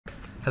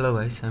Hello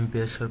guys, I'm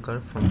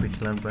Sarkar from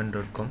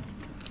PTLearnPoint.com.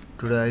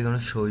 Today I'm gonna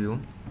show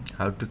you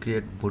how to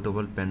create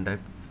bootable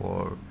pendrive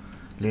for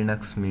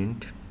Linux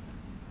Mint.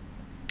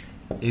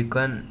 You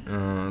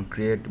can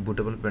create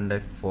bootable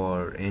pendrive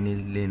for any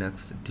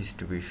Linux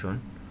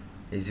distribution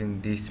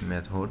using this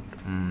method,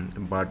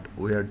 but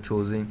we are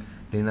choosing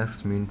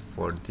Linux Mint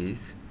for this.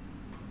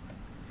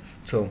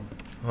 So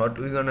what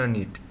we're gonna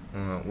need?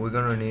 We're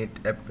gonna need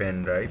a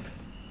pen drive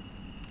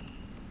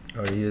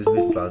or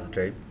USB flash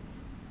drive.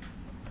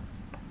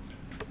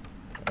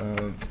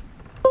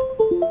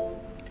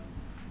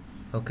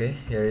 Okay,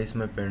 here is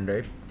my pen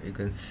drive. You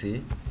can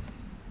see,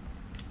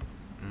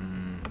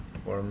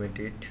 format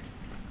it.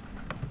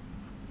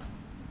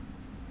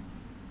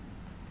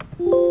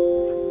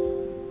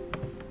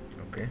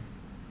 Okay,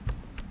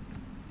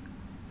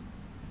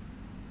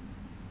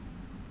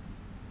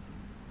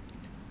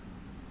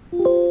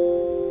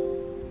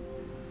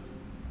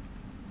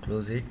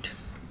 close it.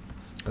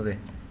 Okay,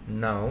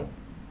 now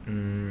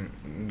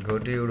go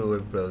to your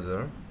web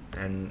browser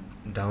and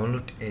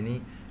download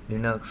any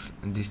Linux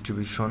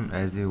distribution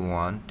as you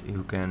want.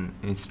 You can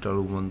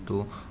install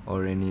Ubuntu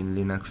or any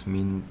Linux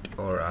Mint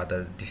or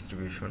other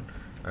distribution.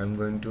 I'm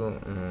going to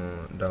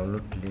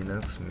download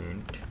Linux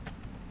Mint.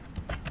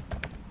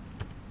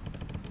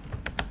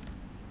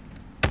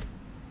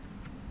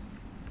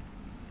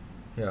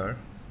 Here,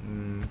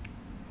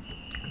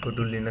 go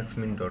to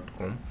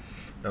linuxmint.com,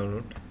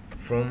 download.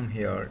 From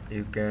here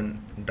you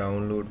can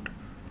download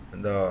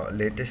the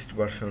latest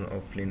version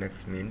of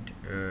Linux Mint.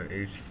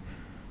 It's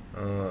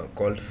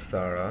called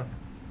Sarah.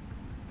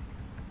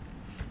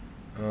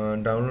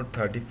 Download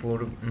 34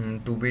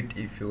 2-bit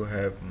if you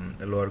have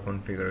a lower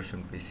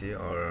configuration PC,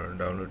 or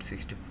download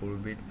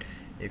 64-bit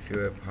if you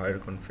have higher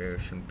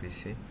configuration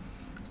PC.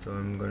 So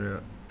I'm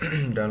gonna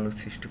download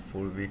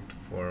 64-bit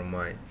for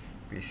my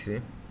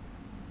PC.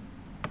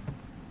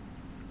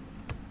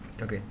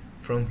 Okay,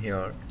 from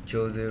here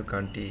choose your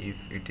country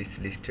if it is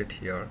listed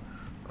here,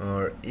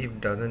 or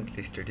if doesn't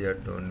listed here,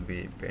 don't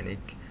be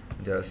panic,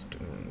 just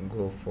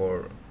go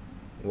for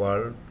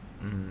world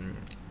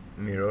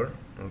mirror.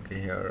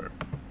 Okay, here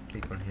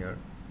click on here.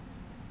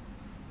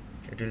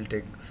 It will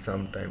take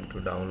some time to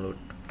download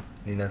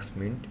Linux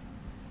Mint.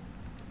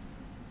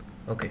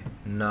 Okay,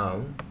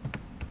 now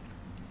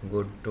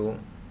go to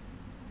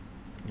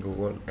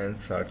Google and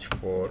search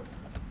for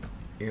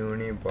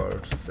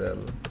universal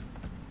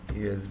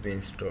USB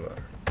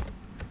installer.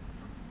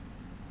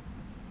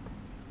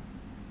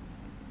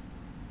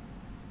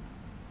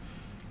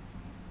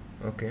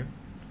 Okay,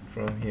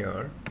 from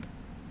here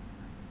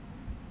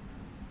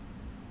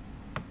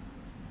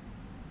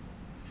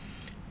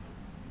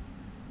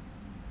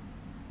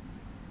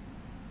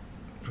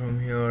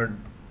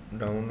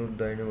download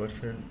the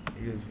universal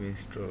USB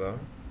installer.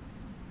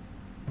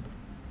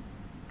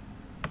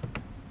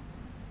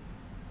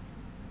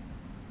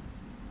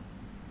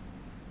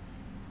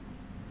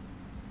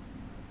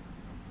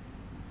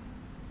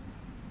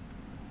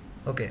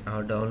 Okay,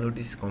 our download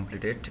is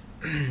completed.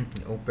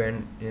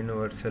 Open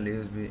universal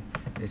USB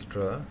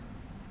installer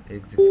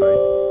exe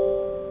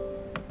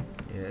file.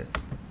 Yes.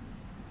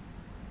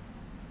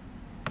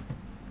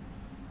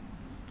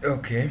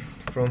 Okay,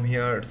 from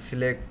here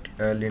select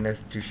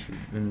Linux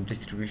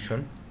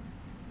distribution.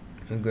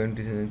 I'm going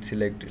to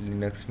select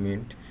Linux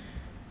Mint.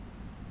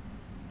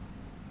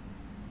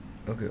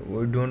 Okay,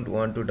 we don't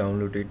want to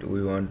download it,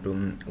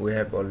 we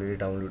have already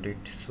downloaded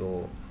it,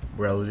 so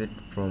browse it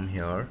from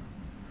here.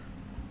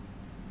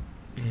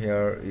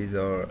 Here is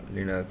our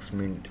Linux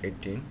Mint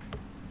 18.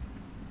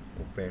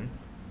 Open.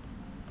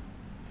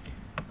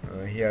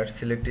 Here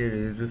select a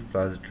USB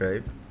flash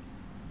drive.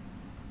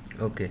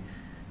 Okay,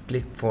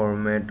 click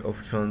format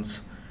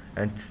options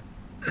and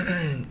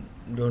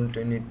don't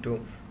need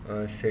to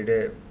set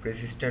a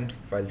persistent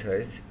file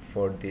size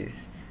for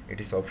this. It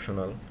is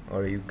optional,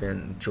 or you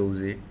can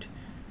choose it.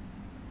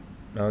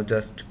 Now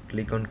just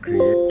click on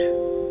create.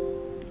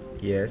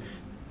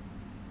 Yes,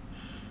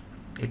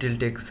 it will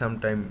take some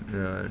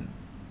time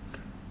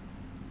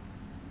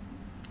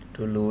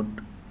to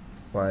load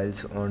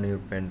files on your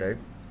pen drive.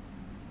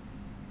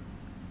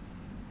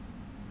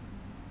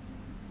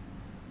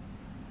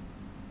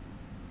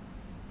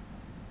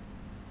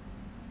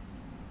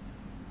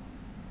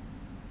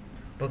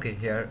 Okay,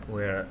 here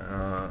we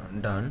are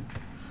done.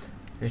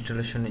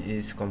 Installation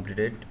is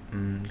completed.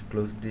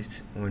 Close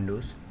this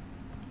Windows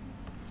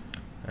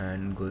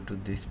and go to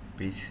this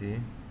PC.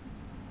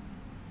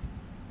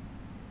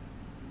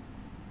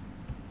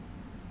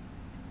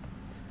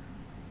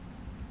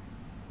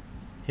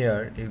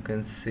 Here you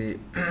can see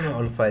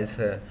all files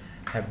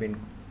have been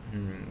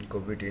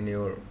copied in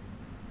your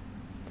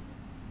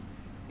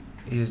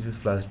USB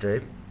flash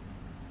drive.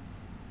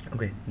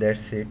 Okay,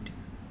 that's it.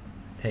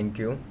 Thank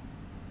you.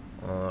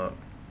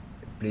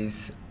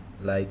 Please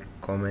like,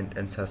 comment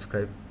and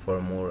subscribe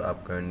for more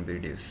upcoming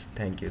videos.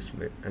 Thank you,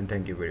 and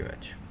thank you very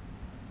much.